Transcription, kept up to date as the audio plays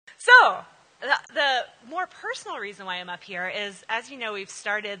The more personal reason why I'm up here is, as you know, we've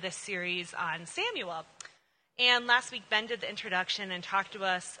started this series on Samuel. And last week, Ben did the introduction and talked to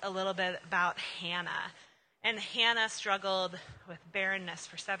us a little bit about Hannah. And Hannah struggled with barrenness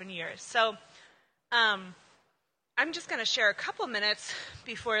for 7 years. So I'm just going to share a couple minutes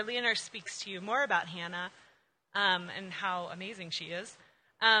before Leonard speaks to you more about Hannah and how amazing she is.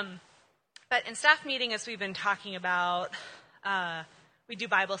 But in staff meeting, as we've been talking about, we do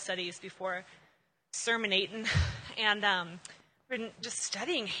Bible studies before sermonating, and we've been just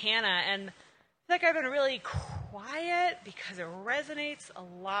studying Hannah, and I feel like I've been really quiet because it resonates a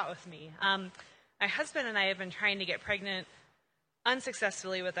lot with me. My husband and I have been trying to get pregnant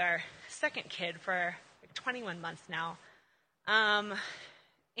unsuccessfully with our second kid for like 21 months now.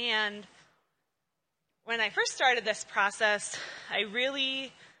 And when I first started this process, I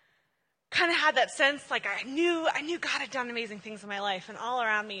really kind of had that sense, like I knew God had done amazing things in my life and all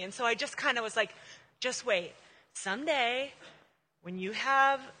around me. And so I just kind of was like, just wait. Someday, when you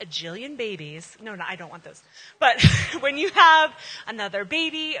have a jillion babies, no, I don't want those. But when you have another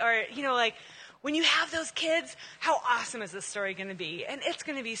baby, or, like when you have those kids, how awesome is this story going to be? And it's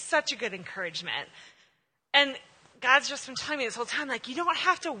going to be such a good encouragement. And God's just been telling me this whole time, like, you don't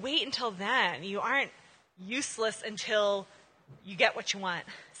have to wait until then. You aren't useless until you get what you want.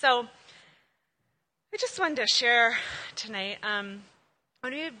 So I just wanted to share tonight,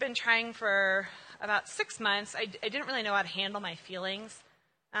 when we had been trying for about 6 months, I didn't really know how to handle my feelings.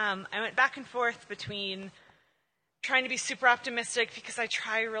 I went back and forth between trying to be super optimistic, because I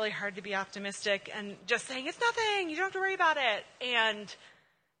try really hard to be optimistic, and just saying, it's nothing, you don't have to worry about it, and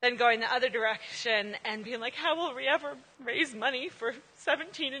then going the other direction and being like, how will we ever raise money for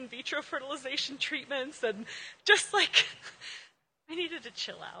 17 in vitro fertilization treatments? And just like, I needed to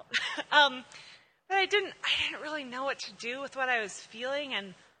chill out. But I didn't really know what to do with what I was feeling,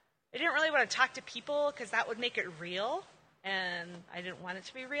 and I didn't really want to talk to people because that would make it real, and I didn't want it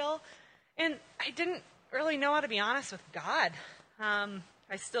to be real. And I didn't really know how to be honest with God.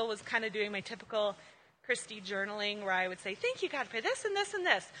 I still was kind of doing my typical Christy journaling where I would say, thank you, God, for this and this and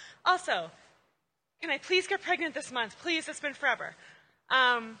this. Also, can I please get pregnant this month? Please, it's been forever.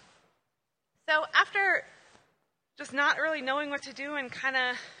 So after just not really knowing what to do and kind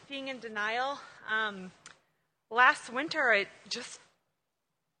of being in denial, last winter it just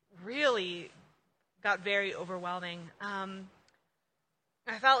really got very overwhelming.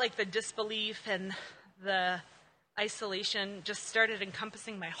 I felt like the disbelief and the isolation just started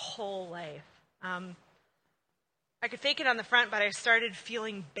encompassing my whole life. I could fake it on the front, but I started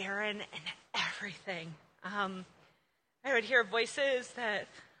feeling barren in everything. I would hear voices that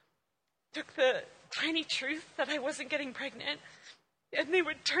took the tiny truth that I wasn't getting pregnant, and they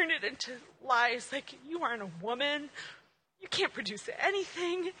would turn it into lies like, you aren't a woman, you can't produce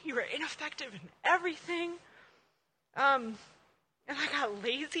anything, you are ineffective in everything. And I got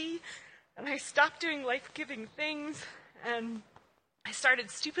lazy, and I stopped doing life-giving things, and I started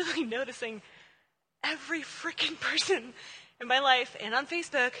stupidly noticing every freaking person in my life and on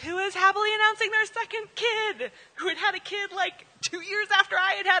Facebook who is happily announcing their second kid, who had had a kid like 2 years after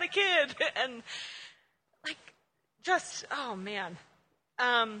I had had a kid. And like, just, oh man.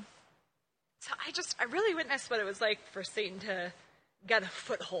 So I really witnessed what it was like for Satan to get a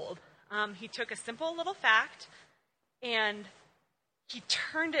foothold. He took a simple little fact and he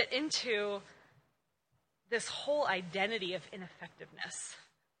turned it into this whole identity of ineffectiveness.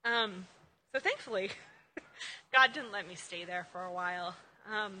 So thankfully, God didn't let me stay there for a while.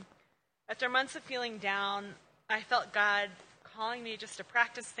 After months of feeling down, I felt God calling me just to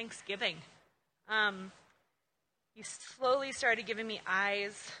practice Thanksgiving. He slowly started giving me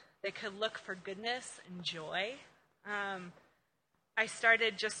eyes that could look for goodness and joy. I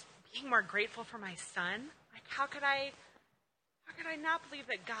started just being more grateful for my son. Like, how could I not believe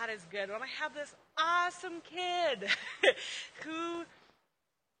that God is good when I have this awesome kid who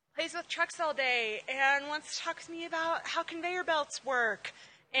plays with trucks all day and wants to talk to me about how conveyor belts work,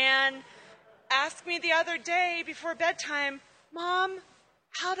 and asked me the other day before bedtime, Mom,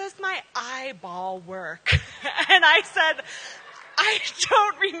 how does my eyeball work? And I said, I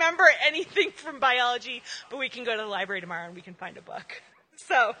don't remember anything from biology, but we can go to the library tomorrow and we can find a book.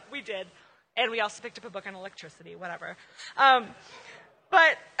 So we did. And we also picked up a book on electricity, whatever.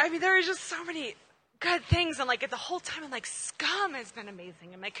 But, I mean, there were just so many good things. And, like, the whole time, I'm like, Scum has been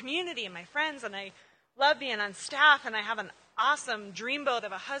amazing. And my community and my friends, and I love being on staff, and I have an awesome dreamboat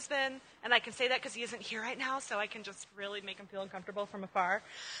of a husband. And I can say that because he isn't here right now, so I can just really make him feel uncomfortable from afar.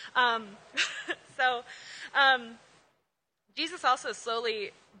 Jesus also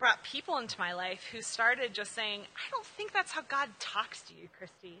slowly brought people into my life who started just saying, I don't think that's how God talks to you,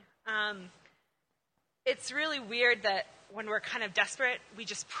 Christy. it's really weird that when we're kind of desperate, we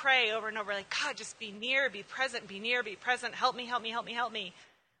just pray over and over, like, God, just be near, be present, be near, be present, help me, help me, help me, help me.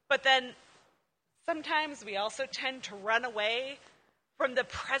 But then sometimes we also tend to run away from the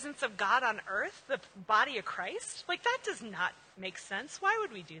presence of God on earth, the body of Christ. Like, that does not make sense. Why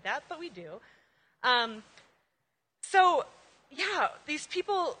would we do that? But we do. So, yeah, these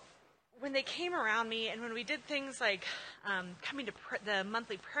people, when they came around me and when we did things like coming to the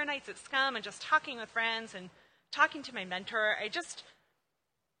monthly prayer nights at Scum and just talking with friends and talking to my mentor,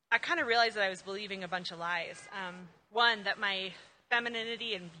 I kind of realized that I was believing a bunch of lies. One, that my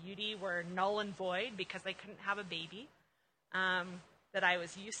femininity and beauty were null and void because I couldn't have a baby. That I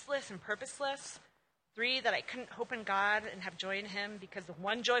was useless and purposeless. 3, that I couldn't hope in God and have joy in him because the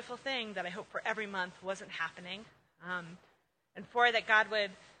one joyful thing that I hoped for every month wasn't happening. And 4, that God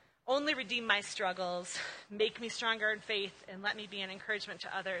would only redeem my struggles, make me stronger in faith, and let me be an encouragement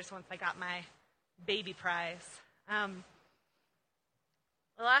to others once I got my baby prize. The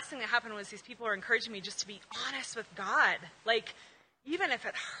last thing that happened was these people were encouraging me just to be honest with God. Like, even if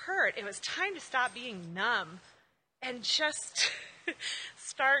it hurt, it was time to stop being numb and just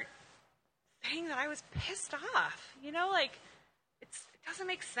start saying that I was pissed off. You know, like, it doesn't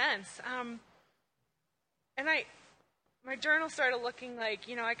make sense. And my journal started looking like,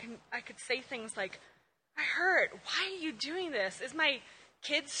 you know, I could say things like, I hurt. Why are you doing this? Is my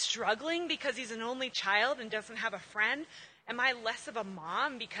kid struggling because he's an only child and doesn't have a friend? Am I less of a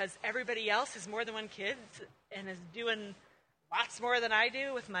mom because everybody else has more than one kid and is doing lots more than I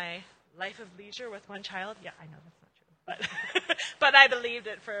do with my life of leisure with one child? Yeah, I know that's not true, but I believed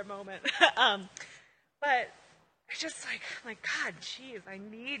it for a moment. But I just like, God, geez, I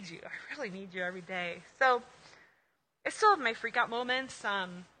need you. I really need you every day. So I still have my freak out moments,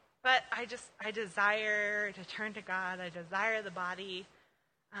 but I desire to turn to God. I desire the body.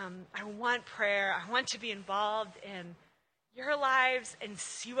 I want prayer. I want to be involved in your lives and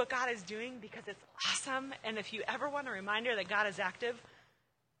see what God is doing because it's awesome. And if you ever want a reminder that God is active,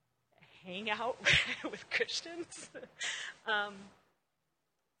 hang out with Christians.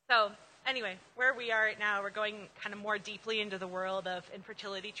 So anyway, where we are right now, we're going kind of more deeply into the world of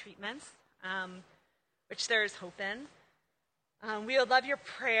infertility treatments, which there is hope in. We would love your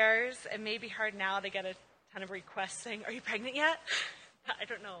prayers. It may be hard now to get a ton of requests saying, are you pregnant yet? I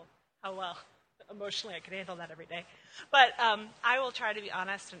don't know how well emotionally I can handle that every day. But I will try to be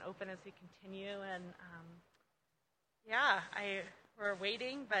honest and open as we continue. And we're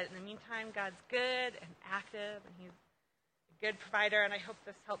waiting. But in the meantime, God's good and active, and he's a good provider. And I hope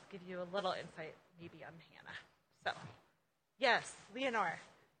this helped give you a little insight maybe on Hannah. So, yes, Leonore.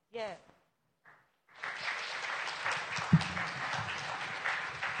 Yeah.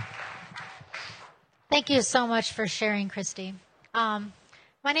 Thank you so much for sharing, Christy.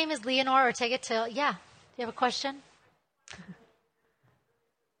 My name is Leonore Ortega-Till. Yeah, do you have a question?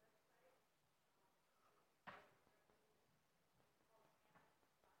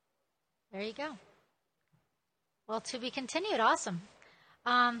 There you go. Well, to be continued. Awesome.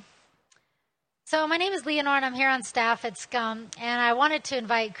 So my name is Leonore, and I'm here on staff at Scum. And I wanted to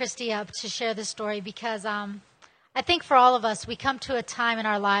invite Christy up to share this story because I think for all of us, we come to a time in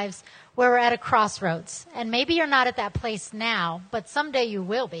our lives where we're at a crossroads. And maybe you're not at that place now, but someday you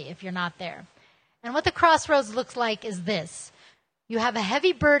will be if you're not there. And what the crossroads looks like is this. You have a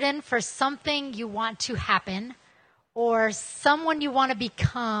heavy burden for something you want to happen, or someone you want to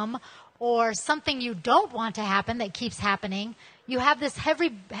become, or something you don't want to happen that keeps happening. You have this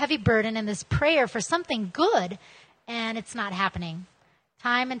heavy burden and this prayer for something good, and it's not happening.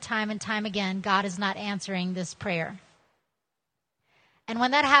 Time and time and time again, God is not answering this prayer. And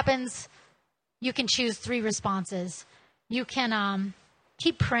when that happens, you can choose 3 responses. You can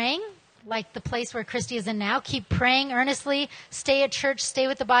keep praying, like the place where Christy is in now. Keep praying earnestly. Stay at church. Stay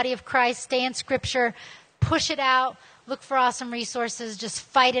with the body of Christ. Stay in Scripture. Push it out. Look for awesome resources. Just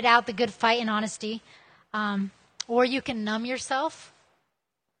fight it out, the good fight in honesty. Or you can numb yourself.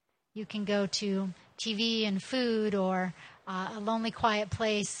 You can go to TV and food or a lonely, quiet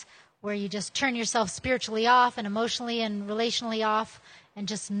place where you just turn yourself spiritually off and emotionally and relationally off and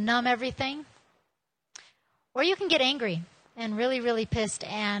just numb everything. Or you can get angry and really, really pissed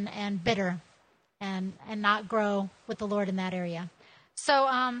and bitter and not grow with the Lord in that area. So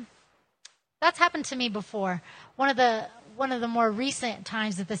that's happened to me before. One of the more recent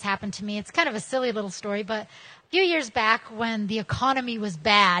times that this happened to me, it's kind of a silly little story, but a few years back when the economy was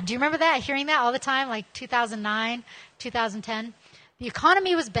bad. Do you remember that? Hearing that all the time, like 2009, 2010? The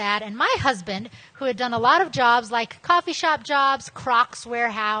economy was bad, and my husband, who had done a lot of jobs like coffee shop jobs, Crocs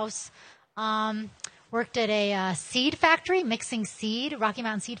warehouse, worked at a seed factory, mixing seed, Rocky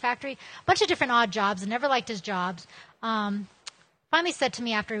Mountain Seed Factory, a bunch of different odd jobs, and never liked his jobs. Finally said to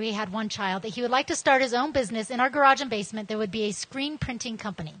me after we had one child that he would like to start his own business in our garage and basement. There would be a screen printing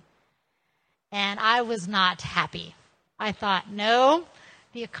company. And I was not happy. I thought, no,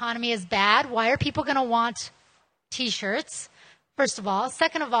 the economy is bad. Why are people going to want T-shirts? First of all.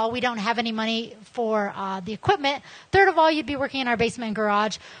 Second of all, we don't have any money for the equipment. Third of all, you'd be working in our basement and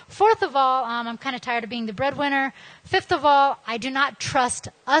garage. Fourth of all, I'm kind of tired of being the breadwinner. Fifth of all, I do not trust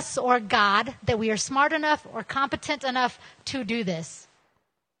us or God that we are smart enough or competent enough to do this.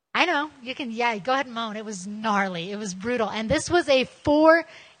 I know. You can, go ahead and moan. It was gnarly. It was brutal. And this was a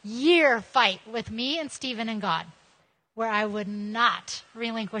 4-year fight with me and Stephen and God, where I would not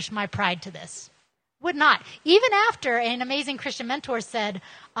relinquish my pride to this. Would not. Even after an amazing Christian mentor said,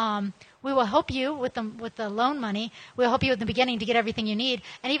 we will help you with the loan money. We'll help you at the beginning to get everything you need.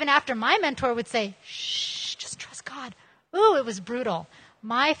 And even after my mentor would say, shh, just trust God. Ooh, it was brutal.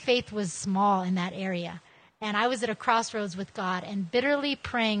 My faith was small in that area. And I was at a crossroads with God and bitterly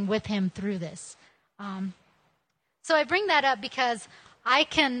praying with him through this. So I bring that up because I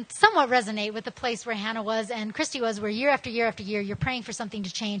can somewhat resonate with the place where Hannah was and Christy was, where year after year after year, you're praying for something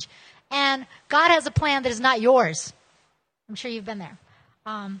to change. And God has a plan that is not yours. I'm sure you've been there.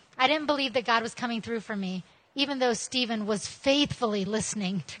 I didn't believe that God was coming through for me, even though Stephen was faithfully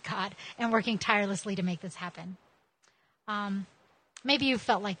listening to God and working tirelessly to make this happen. Maybe you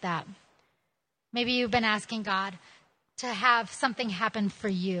felt like that. Maybe you've been asking God to have something happen for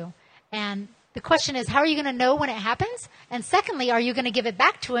you. And the question is, how are you going to know when it happens? And secondly, are you going to give it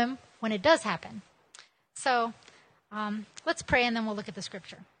back to him when it does happen? So let's pray and then we'll look at the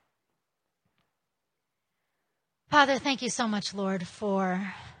scripture. Father, thank you so much, Lord,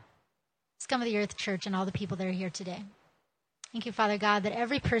 for Scum of the Earth Church and all the people that are here today. Thank you, Father God, that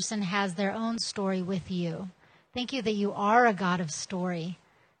every person has their own story with you. Thank you that you are a God of story.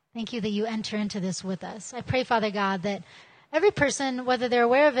 Thank you that you enter into this with us. I pray, Father God, that every person, whether they're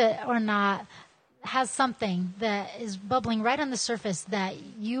aware of it or not, has something that is bubbling right on the surface that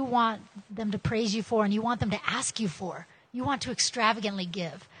you want them to praise you for and you want them to ask you for. You want to extravagantly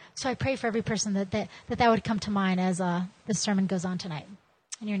give. So I pray for every person that would come to mind as this sermon goes on tonight.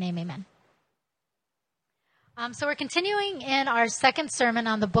 In your name, amen. So we're continuing in our second sermon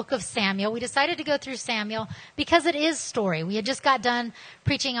on the book of Samuel. We decided to go through Samuel because it is story. We had just got done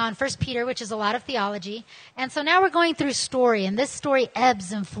preaching on 1 Peter, which is a lot of theology. And so now we're going through story, and this story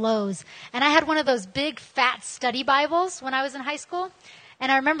ebbs and flows. And I had one of those big, fat study Bibles when I was in high school.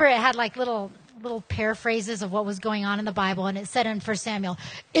 And I remember it had like little paraphrases of what was going on in the Bible. And it said in 1 Samuel,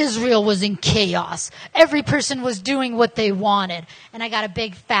 Israel was in chaos. Every person was doing what they wanted. And I got a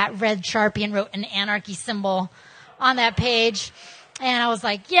big fat red Sharpie and wrote an anarchy symbol on that page. And I was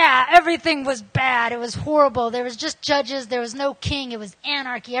like, yeah, everything was bad. It was horrible. There was just judges. There was no king. It was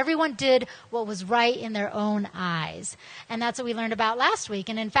anarchy. Everyone did what was right in their own eyes. And that's what we learned about last week.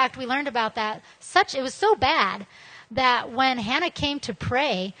 And in fact, we learned about that it was so bad that when Hannah came to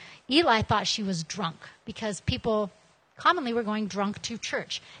pray, Eli thought she was drunk because people commonly were going drunk to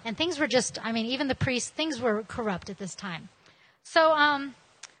church. And things were even the priests, things were corrupt at this time. So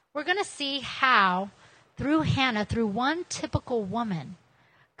we're going to see how, through Hannah, through one typical woman,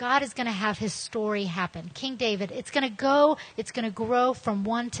 God is going to have his story happen. King David, it's going to grow from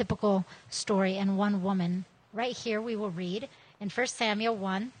one typical story and one woman. Right here we will read in 1 Samuel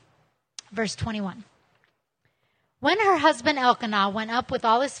 1, verse 21. When her husband Elkanah went up with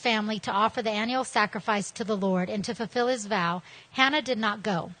all his family to offer the annual sacrifice to the Lord and to fulfill his vow, Hannah did not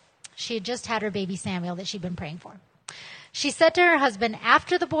go. She had just had her baby Samuel that she'd been praying for. She said to her husband,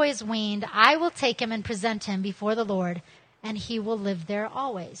 after the boy is weaned, I will take him and present him before the Lord, and he will live there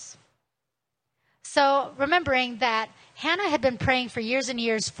always. So remembering that Hannah had been praying for years and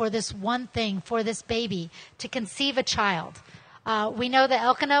years for this one thing, for this baby, to conceive a child. We know that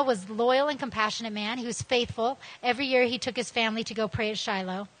Elkanah was a loyal and compassionate man. He was faithful. Every year he took his family to go pray at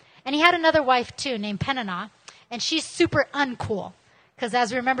Shiloh. And he had another wife too named Peninnah. And she's super uncool. Because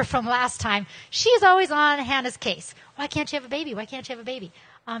as we remember from last time, she's always on Hannah's case. Why can't you have a baby? Why can't you have a baby?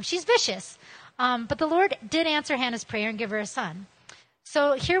 She's vicious. But the Lord did answer Hannah's prayer and give her a son.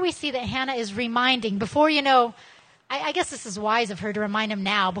 So here we see that Hannah is reminding, before I guess this is wise of her to remind him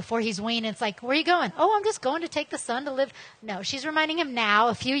now before he's weaned. It's like, where are you going? Oh, I'm just going to take the son to live. No, she's reminding him now,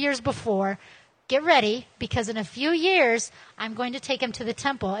 a few years before, get ready, because in a few years, I'm going to take him to the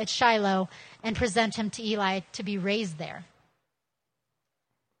temple at Shiloh and present him to Eli to be raised there.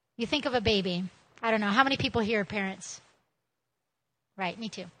 You think of a baby. I don't know. How many people here are parents? Right, me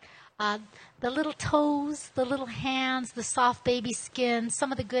too. the little toes, the little hands, the soft baby skin,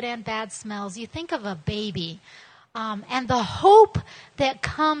 some of the good and bad smells. You think of a baby and the hope that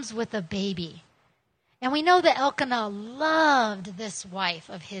comes with a baby. And we know that Elkanah loved this wife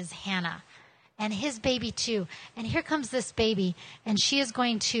of his, Hannah, and his baby too. And here comes this baby, and she is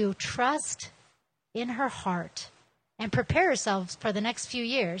going to trust in her heart and prepare herself for the next few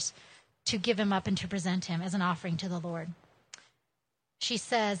years to give him up and to present him as an offering to the Lord. She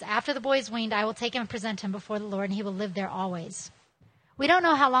says, after the boy is weaned, I will take him and present him before the Lord, and he will live there always. We don't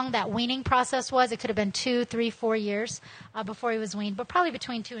know how long that weaning process was. It could have been 2, 3, 4 years before he was weaned, but probably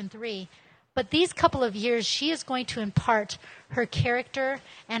between 2 and 3. But these couple of years, she is going to impart her character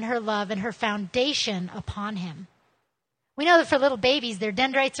and her love and her foundation upon him. We know that for little babies, their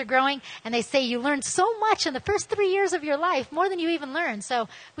dendrites are growing, and they say you learn so much in the first 3 years of your life, more than you even learn. So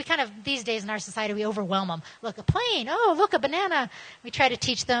we kind of, these days in our society, we overwhelm them. Look, a plane. Oh, look, a banana. We try to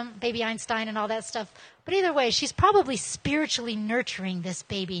teach them baby Einstein and all that stuff. But either way, she's probably spiritually nurturing this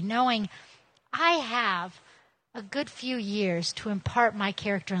baby, knowing I have a good few years to impart my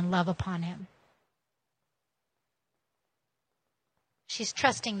character and love upon him. She's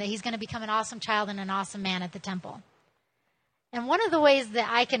trusting that he's going to become an awesome child and an awesome man at the temple. And one of the ways that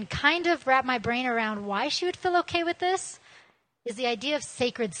I can kind of wrap my brain around why she would feel okay with this is the idea of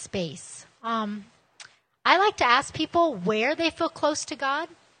sacred space. I like to ask people where they feel close to God.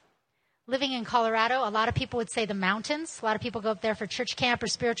 Living in Colorado, a lot of people would say the mountains. A lot of people go up there for church camp or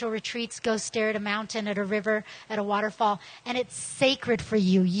spiritual retreats, go stare at a mountain, at a river, at a waterfall, and it's sacred for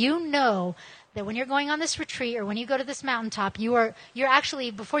you. You know that when you're going on this retreat or when you go to this mountaintop, you're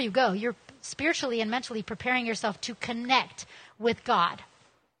actually, before you go, you're spiritually and mentally preparing yourself to connect with God.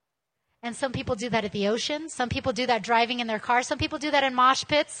 And some people do that at the ocean. Some people do that driving in their car. Some people do that in mosh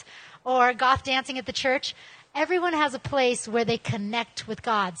pits or goth dancing at the church. Everyone has a place where they connect with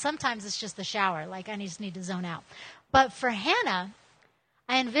God. Sometimes it's just the shower, like I just need to zone out. But for Hannah,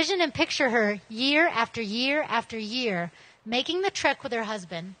 I envision and picture her year after year after year making the trek with her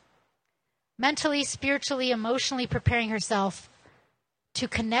husband, mentally, spiritually, emotionally preparing herself to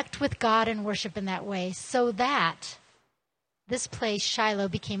connect with God and worship in that way, so that this place, Shiloh,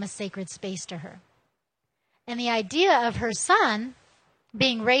 became a sacred space to her. And the idea of her son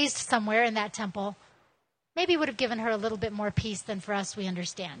being raised somewhere in that temple maybe would have given her a little bit more peace than for us we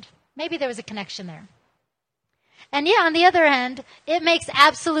understand. Maybe there was a connection there. And yeah, on the other hand, it makes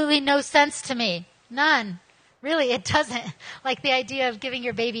absolutely no sense to me. None. Really, it doesn't. Like the idea of giving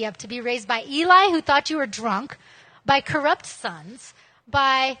your baby up to be raised by Eli, who thought you were drunk, by corrupt sons,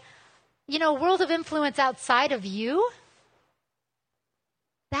 by, world of influence outside of you.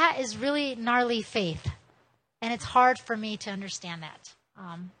 That is really gnarly faith. And it's hard for me to understand that.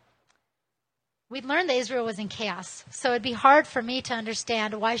 We'd learned that Israel was in chaos. So it'd be hard for me to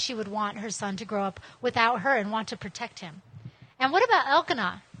understand why she would want her son to grow up without her and want to protect him. And what about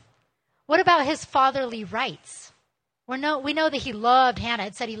Elkanah? What about his fatherly rights? We know that he loved Hannah.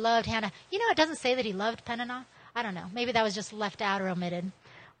 It said he loved Hannah. It doesn't say that he loved Peninnah. I don't know. Maybe that was just left out or omitted.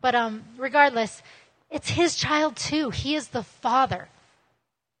 But regardless, it's his child too. He is the father.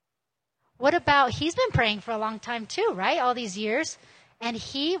 What about, he's been praying for a long time too, right? All these years. And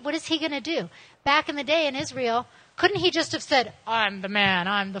what is he going to do? Back in the day in Israel, couldn't he just have said, I'm the man,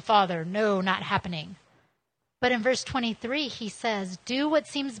 I'm the father? No, not happening. But in verse 23, he says, do what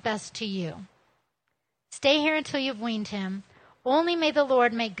seems best to you. Stay here until you've weaned him. Only may the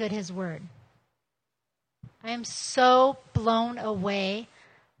Lord make good his word. I am so blown away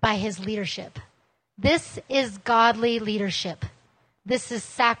by his leadership. This is godly leadership. This is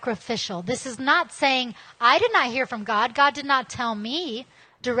sacrificial. This is not saying, I did not hear from God. God did not tell me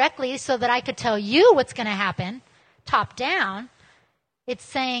directly so that I could tell you what's going to happen, top down. It's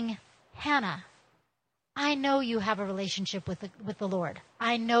saying, Hannah, I know you have a relationship with the Lord.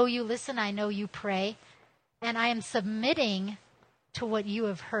 I know you listen. I know you pray. And I am submitting to what you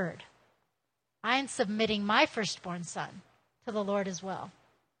have heard. I am submitting my firstborn son to the Lord as well.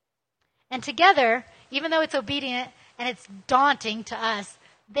 And together, even though it's obedient and it's daunting to us,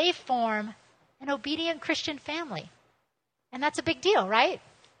 they form an obedient Christian family. And that's a big deal, right?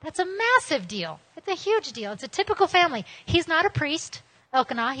 That's a massive deal. It's a huge deal. It's a typical family. He's not a priest,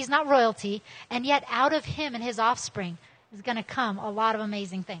 Elkanah. He's not royalty. And yet out of him and his offspring is going to come a lot of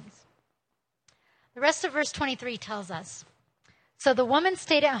amazing things. The rest of verse 23 tells us, so the woman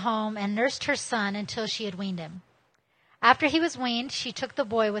stayed at home and nursed her son until she had weaned him. After he was weaned, she took the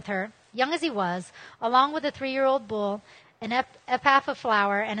boy with her, young as he was, along with a 3-year-old bull, an ephah of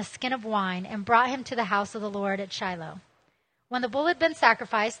flour, and a skin of wine, and brought him to the house of the Lord at Shiloh. When the bull had been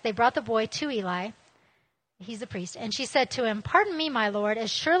sacrificed, they brought the boy to Eli. He's the priest. And she said to him, "Pardon me, my lord, as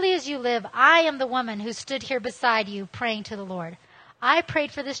surely as you live, I am the woman who stood here beside you praying to the Lord. I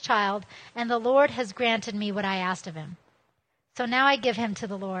prayed for this child, and the Lord has granted me what I asked of him. So now I give him to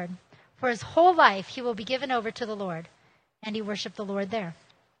the Lord. For his whole life he will be given over to the Lord." And he worshiped the Lord there.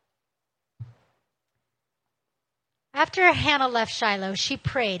 After Hannah left Shiloh, she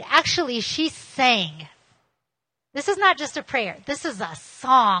prayed. Actually, she sang. This is not just a prayer. This is a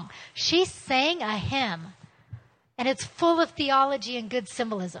song. She sang a hymn. And it's full of theology and good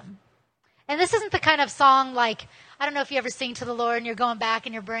symbolism. And this isn't the kind of song like, I don't know if you ever sing to the Lord and you're going back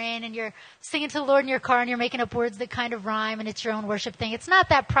in your brain and you're singing to the Lord in your car and you're making up words that kind of rhyme and it's your own worship thing. It's not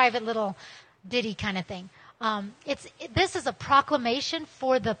that private little ditty kind of thing. This is a proclamation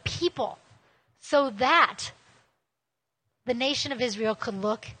for the people so that the nation of Israel could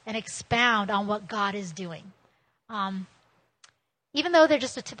look and expound on what God is doing. Even though they're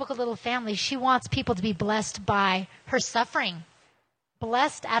just a typical little family, she wants people to be blessed by her suffering,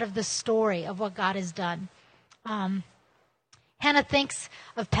 blessed out of the story of what God has done. Hannah thinks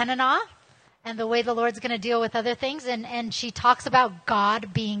of Peninnah and the way the Lord's going to deal with other things, and she talks about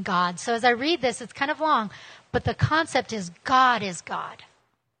God being God. So as I read this, it's kind of long, but the concept is God is God.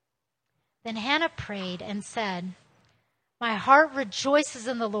 Then Hannah prayed and said, "My heart rejoices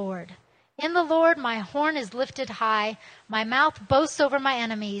in the Lord. In the Lord my horn is lifted high. My mouth boasts over my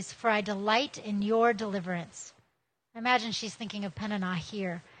enemies, for I delight in your deliverance." I imagine she's thinking of Peninnah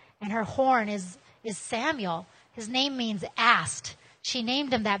here. And her horn is Samuel. His name means asked. She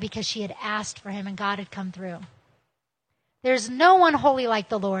named him that because she had asked for him and God had come through. "There's no one holy like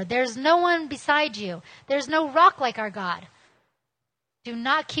the Lord. There's no one beside you. There's no rock like our God. Do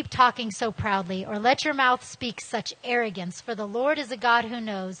not keep talking so proudly, or let your mouth speak such arrogance, for the Lord is a God who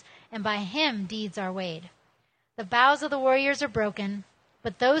knows, and by him deeds are weighed. The bows of the warriors are broken,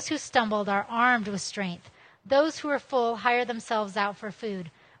 but those who stumbled are armed with strength. Those who are full hire themselves out for food,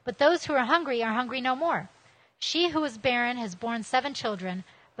 but those who are hungry no more. She who is barren has borne 7 children,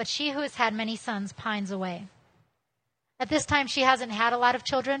 but she who has had many sons pines away." At this time, she hasn't had a lot of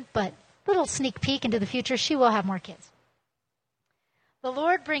children, but little sneak peek into the future, she will have more kids. "The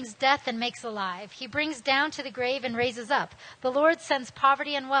Lord brings death and makes alive. He brings down to the grave and raises up. The Lord sends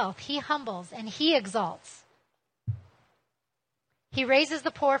poverty and wealth. He humbles and he exalts. He raises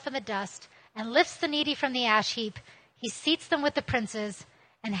the poor from the dust and lifts the needy from the ash heap. He seats them with the princes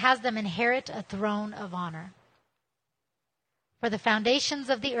and has them inherit a throne of honor. For the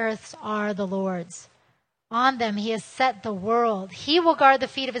foundations of the earth are the Lord's. On them he has set the world. He will guard the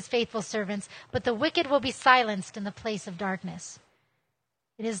feet of his faithful servants, but the wicked will be silenced in the place of darkness.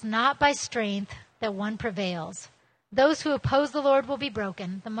 It is not by strength that one prevails. Those who oppose the Lord will be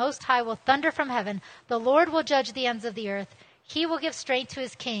broken. The Most High will thunder from heaven. The Lord will judge the ends of the earth. He will give strength to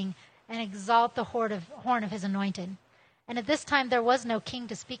his king and exalt the horn of his anointed." And at this time there was no king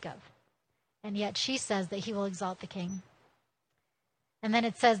to speak of. And yet she says that he will exalt the king. And then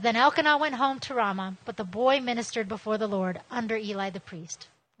it says, "Then Elkanah went home to Ramah, but the boy ministered before the Lord under Eli the priest."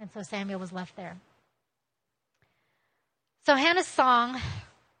 And so Samuel was left there. So Hannah's song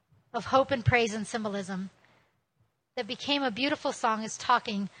of hope and praise and symbolism that became a beautiful song is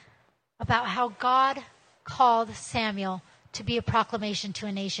talking about how God called Samuel to be a proclamation to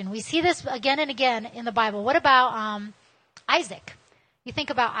a nation. We see this again and again in the Bible. What about Isaac? You think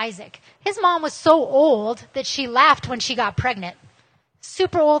about Isaac. His mom was so old that she laughed when she got pregnant.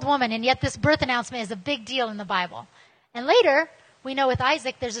 Super old woman, and yet this birth announcement is a big deal in the Bible. And later, we know with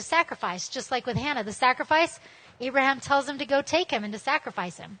Isaac, there's a sacrifice, just like with Hannah. The sacrifice, Abraham tells him to go take him and to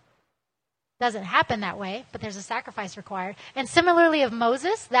sacrifice him. Doesn't happen that way, but there's a sacrifice required. And similarly of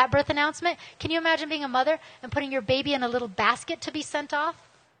Moses, that birth announcement, can you imagine being a mother and putting your baby in a little basket to be sent off?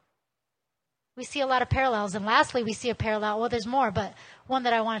 We see a lot of parallels. And lastly, we see a parallel, well, there's more, but one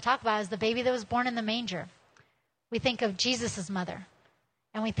that I want to talk about is the baby that was born in the manger. We think of Jesus' mother,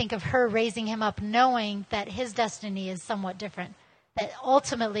 and we think of her raising him up knowing that his destiny is somewhat different, that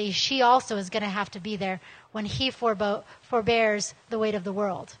ultimately she also is going to have to be there when he forbears the weight of the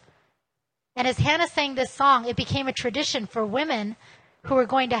world. And as Hannah sang this song, it became a tradition for women who were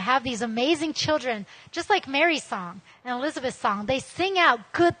going to have these amazing children, just like Mary's song and Elizabeth's song. They sing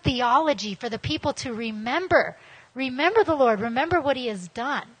out good theology for the people to remember. Remember the Lord. Remember what he has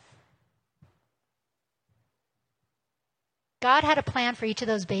done. God had a plan for each of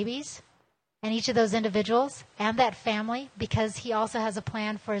those babies and each of those individuals and that family because he also has a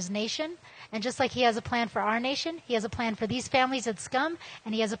plan for his nation. And just like he has a plan for our nation, he has a plan for these families at Scum,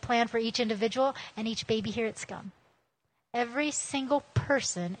 and he has a plan for each individual and each baby here at Scum. Every single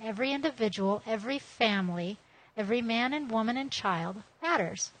person, every individual, every family, every man and woman and child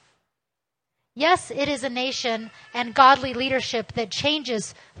matters. Yes, it is a nation and godly leadership that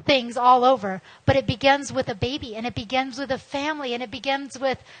changes things all over, but it begins with a baby, and it begins with a family, and it begins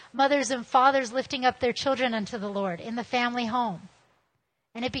with mothers and fathers lifting up their children unto the Lord in the family home.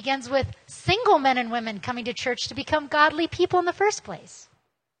 And it begins with single men and women coming to church to become godly people in the first place.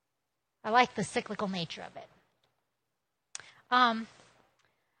 I like the cyclical nature of it.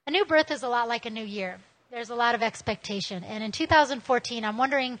 A new birth is a lot like a new year. There's a lot of expectation. And in 2014, I'm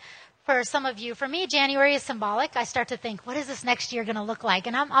wondering, for some of you, for me, January is symbolic. I start to think, what is this next year going to look like?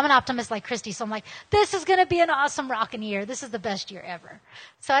 And I'm an optimist like Christy, so I'm like, this is going to be an awesome rockin' year. This is the best year ever.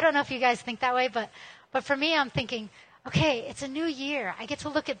 So I don't know if you guys think that way, but for me, I'm thinking, okay, it's a new year. I get to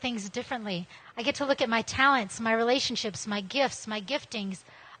look at things differently. I get to look at my talents, my relationships, my gifts, my giftings,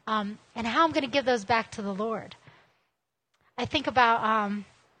 and how I'm going to give those back to the Lord. I think about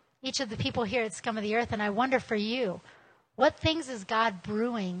each of the people here at Scum of the Earth, and I wonder for you, what things is God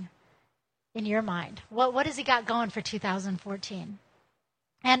brewing in your mind? What has he got going for 2014?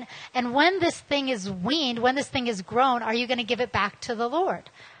 And when this thing is weaned, when this thing is grown, are you going to give it back to the Lord?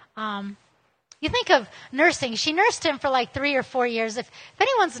 You think of nursing. She nursed him for like 3 or 4 years. If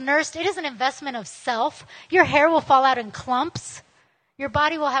anyone's nursed, it is an investment of self. Your hair will fall out in clumps. Your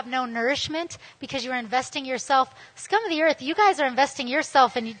body will have no nourishment because you're investing yourself. Scum of the Earth, you guys are investing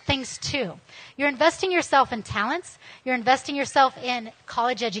yourself in things too. You're investing yourself in talents. You're investing yourself in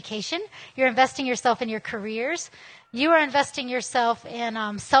college education. You're investing yourself in your careers. You are investing yourself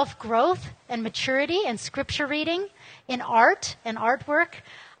in self-growth and maturity and scripture reading, in art and artwork,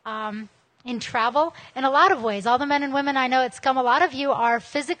 in travel, in a lot of ways. All the men and women I know at Scum, a lot of you are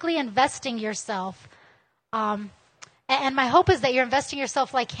physically investing yourself. And my hope is that you're investing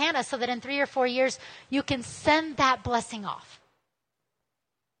yourself like Hannah so that in 3 or 4 years, you can send that blessing off.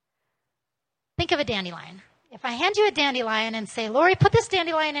 Think of a dandelion. If I hand you a dandelion and say, Lori, put this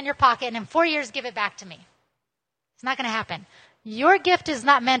dandelion in your pocket and in 4 years, give it back to me. It's not going to happen. Your gift is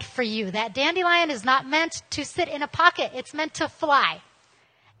not meant for you. That dandelion is not meant to sit in a pocket. It's meant to fly.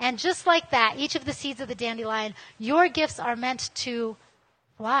 And just like that, each of the seeds of the dandelion, your gifts are meant to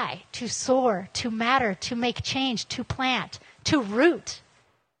fly, to soar, to matter, to make change, to plant, to root.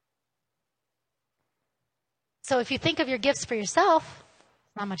 So if you think of your gifts for yourself,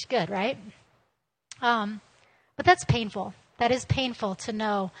 it's not much good, right? But that's painful. That is painful to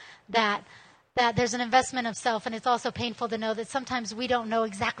know that there's an investment of self, and it's also painful to know that sometimes we don't know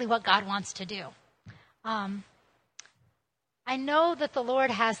exactly what God wants to do. I know that the Lord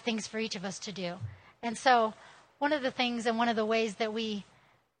has things for each of us to do. And so one of the things and one of the ways that we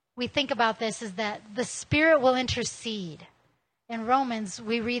think about this is that the Spirit will intercede. In Romans,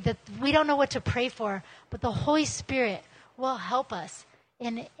 we read that we don't know what to pray for, but the Holy Spirit will help us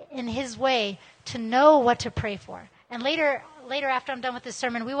in His way to know what to pray for. And later after I'm done with this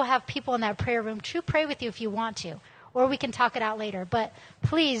sermon, we will have people in that prayer room to pray with you if you want to, or we can talk it out later. But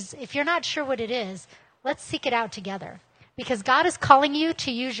please, if you're not sure what it is, let's seek it out together. Because God is calling you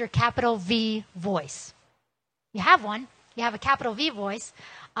to use your capital V voice. You have one. You have a capital V voice.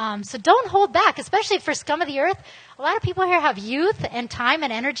 So don't hold back, especially for Scum of the Earth. A lot of people here have youth and time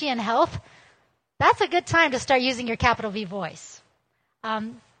and energy and health. That's a good time to start using your capital V voice.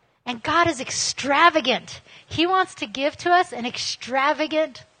 And God is extravagant. He wants to give to us in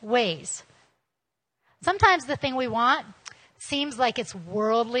extravagant ways. Sometimes the thing we want seems like it's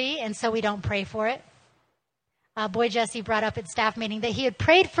worldly, and so we don't pray for it. Boy Jesse brought up at staff meeting that he had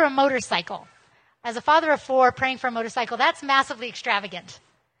prayed for a motorcycle. As a father of 4, praying for a motorcycle, that's massively extravagant.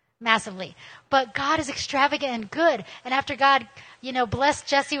 Massively. But God is extravagant and good. And after God, blessed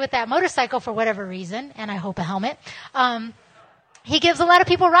Jesse with that motorcycle for whatever reason, and I hope a helmet, He gives a lot of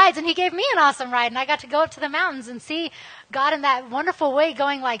people rides, and He gave me an awesome ride, and I got to go up to the mountains and see God in that wonderful way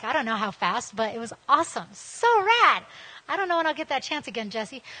going like, I don't know how fast, but it was awesome. So rad. I don't know when I'll get that chance again,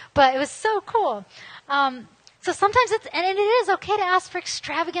 Jesse, but it was so cool. So sometimes it is okay to ask for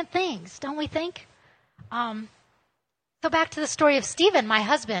extravagant things, don't we think? So back to the story of Stephen, my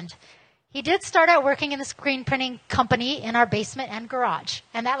husband. He did start out working in the screen printing company in our basement and garage.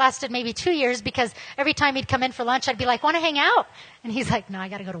 And that lasted maybe 2 years because every time he'd come in for lunch, I'd be like, want to hang out? And he's like, no, I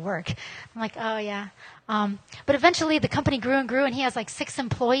got to go to work. I'm like, oh, yeah. But eventually the company grew and grew, and he has like 6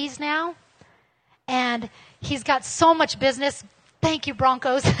 employees now. And he's got so much business. Thank you,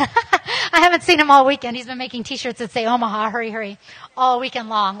 Broncos. I haven't seen him all weekend. He's been making T-shirts that say Omaha, hurry, hurry, all weekend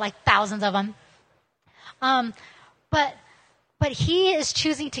long, like thousands of them. But he is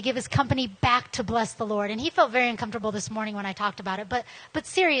choosing to give his company back to bless the Lord. And he felt very uncomfortable this morning when I talked about it. But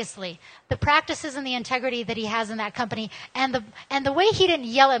seriously, the practices and the integrity that he has in that company, and the way he didn't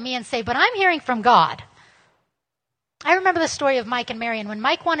yell at me and say, but I'm hearing from God. I remember the story of Mike and Marion. When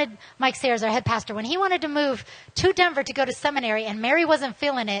Mike Sayers, our head pastor, when he wanted to move to Denver to go to seminary and Mary wasn't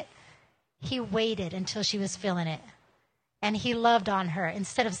feeling it, he waited until she was feeling it. And he loved on her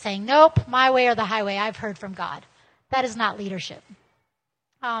instead of saying, nope, my way or the highway, I've heard from God. That is not leadership.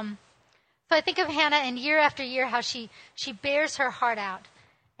 So I think of Hannah, and year after year how she bears her heart out.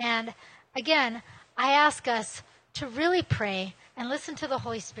 And again, I ask us to really pray and listen to the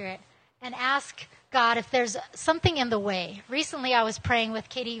Holy Spirit and ask God if there's something in the way. Recently I was praying with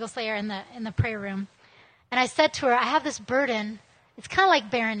Katie Eagleslayer in the prayer room, and I said to her, I have this burden. It's kind of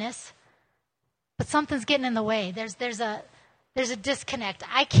like barrenness, but something's getting in the way. There's a disconnect.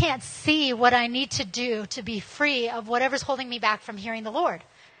 I can't see what I need to do to be free of whatever's holding me back from hearing the Lord.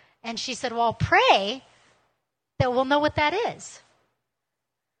 And she said, well, pray that we'll know what that is.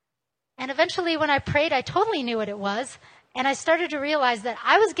 And eventually when I prayed, I totally knew what it was. And I started to realize that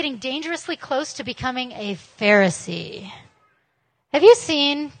I was getting dangerously close to becoming a Pharisee. Have you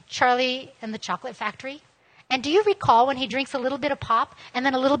seen Charlie and the Chocolate Factory? And do you recall when he drinks a little bit of pop and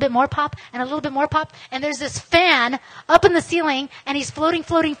then a little bit more pop and a little bit more pop, and there's this fan up in the ceiling and he's floating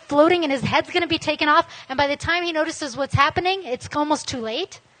and his head's going to be taken off, and by the time he notices what's happening, it's almost too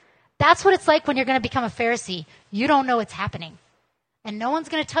late? That's what it's like when you're going to become a Pharisee. You don't know what's happening. And no one's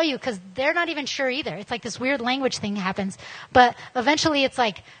going to tell you because they're not even sure either. It's like this weird language thing happens. But eventually it's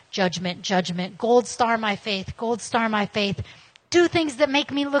like judgment, gold star my faith, do things that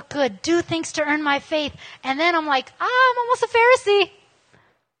make me look good, do things to earn my faith. And then I'm like, I'm almost a Pharisee.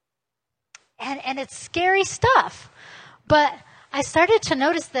 And it's scary stuff. But I started to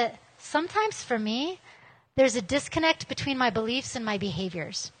notice that sometimes for me, there's a disconnect between my beliefs and my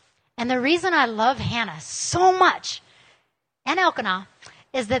behaviors. And the reason I love Hannah so much and Elkanah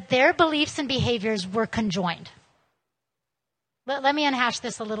is that their beliefs and behaviors were conjoined. Let me unhash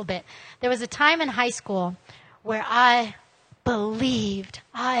this a little bit. There was a time in high school where I believed,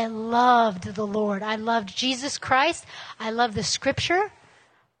 I loved the Lord. I loved Jesus Christ. I loved the scripture,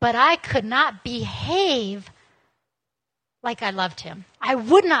 but I could not behave like I loved him. I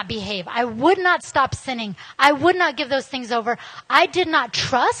would not behave. I would not stop sinning. I would not give those things over. I did not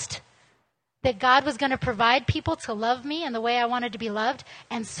trust that God was going to provide people to love me in the way I wanted to be loved,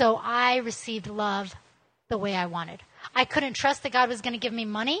 and so I received love the way I wanted. I couldn't trust that God was going to give me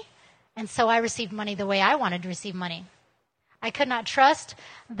money, and so I received money the way I wanted to receive money. I could not trust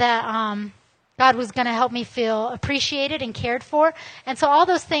that God was going to help me feel appreciated and cared for, and so all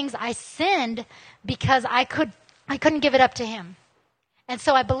those things I sinned because I couldn't give it up to him. And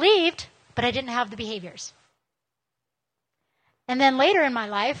so I believed, but I didn't have the behaviors. And then later in my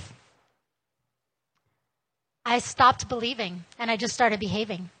life, I stopped believing and I just started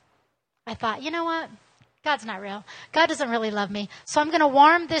behaving. I thought, you know what? God's not real. God doesn't really love me. So I'm going to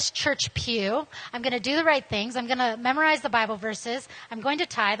warm this church pew. I'm going to do the right things. I'm going to memorize the Bible verses. I'm going to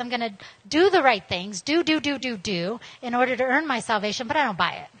tithe. I'm going to do the right things. Do in order to earn my salvation, but I don't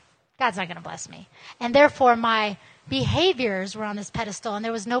buy it. God's not going to bless me. And therefore my behaviors were on this pedestal and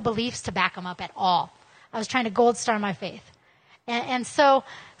there was no beliefs to back them up at all. I was trying to gold star my faith. And so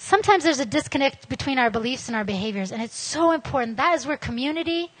sometimes there's a disconnect between our beliefs and our behaviors, and it's so important. That is where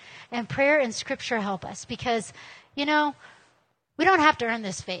community and prayer and scripture help us because, we don't have to earn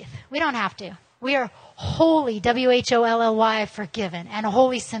this faith. We don't have to. We are wholly, WHOLLY, forgiven and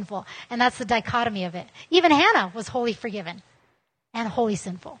wholly sinful, and that's the dichotomy of it. Even Hannah was wholly forgiven and wholly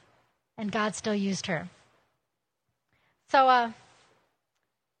sinful, and God still used her. So,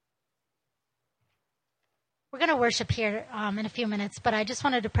 we're going to worship here in a few minutes, but I just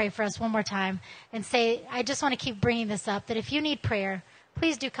wanted to pray for us one more time and say, I just want to keep bringing this up, that if you need prayer,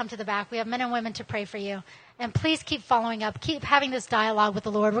 please do come to the back. We have men and women to pray for you. And please keep following up. Keep having this dialogue with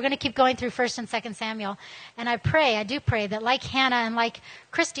the Lord. We're going to keep going through 1 and 2 Samuel. And I do pray that like Hannah and like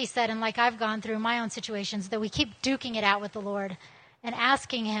Christy said and like I've gone through my own situations, that we keep duking it out with the Lord and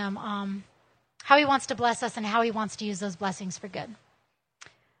asking him how he wants to bless us and how he wants to use those blessings for good.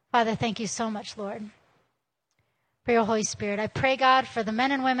 Father, thank you so much, Lord, for your Holy Spirit. I pray, God, for the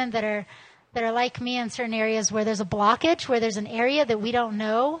men and women that are like me in certain areas where there's a blockage, where there's an area that we don't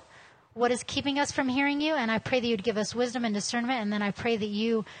know what is keeping us from hearing you. And I pray that you'd give us wisdom and discernment. And then I pray that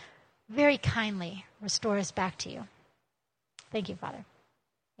you very kindly restore us back to you. Thank you, Father.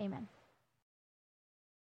 Amen.